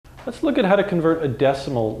Let's look at how to convert a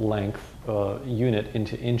decimal length unit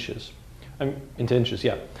into inches.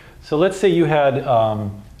 Yeah. So let's say you had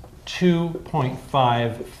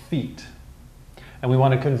 2.5 feet, and we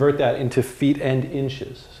want to convert that into feet and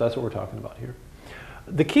inches. So that's what we're talking about here.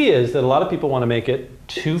 The key is that a lot of people want to make it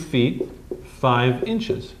 2 feet, 5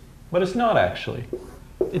 inches, but it's not actually.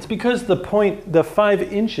 It's because the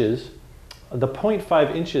 0.5 inches,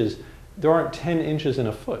 there aren't 10 inches in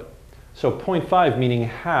a foot. So 0.5 meaning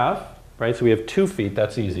half, right? So we have 2 feet,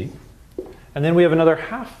 that's easy. And then we have another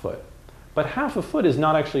half foot. But half a foot is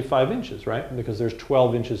not actually 5 inches, right? Because there's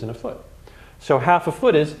 12 inches in a foot. So half a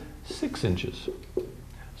foot is 6 inches.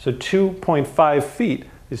 So 2.5 feet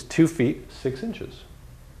is 2 feet, 6 inches.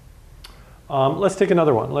 Let's take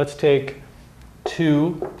another one. Let's take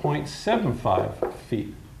 2.75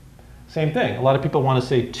 feet. Same thing. A lot of people want to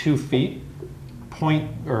say 2 feet.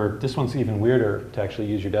 Or this one's even weirder to actually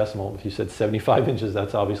use your decimal. If you said 75 inches,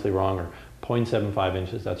 that's obviously wrong, or 0.75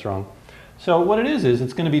 inches, that's wrong. So what it is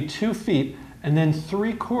it's going to be 2 feet and then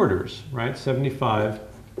 3/4, right? 75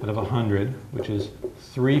 out of 100, which is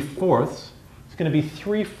 3/4. It's going to be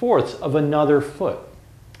 3/4 of another foot.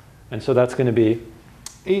 And so that's going to be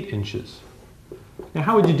 8 inches. Now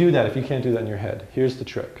how would you do that if you can't do that in your head? Here's the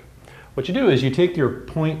trick. What you do is you take your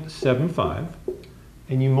 0.75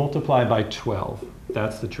 and you multiply by 12.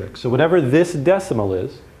 That's the trick. So whatever this decimal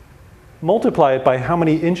is, multiply it by how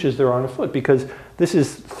many inches there are in a foot, because this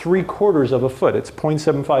is 3/4 of a foot. It's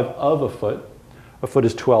 0.75 of a foot. A foot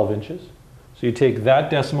is 12 inches. So you take that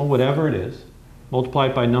decimal, whatever it is, multiply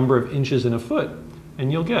it by number of inches in a foot,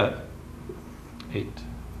 and you'll get 8,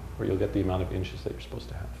 or you'll get the amount of inches that you're supposed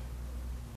to have.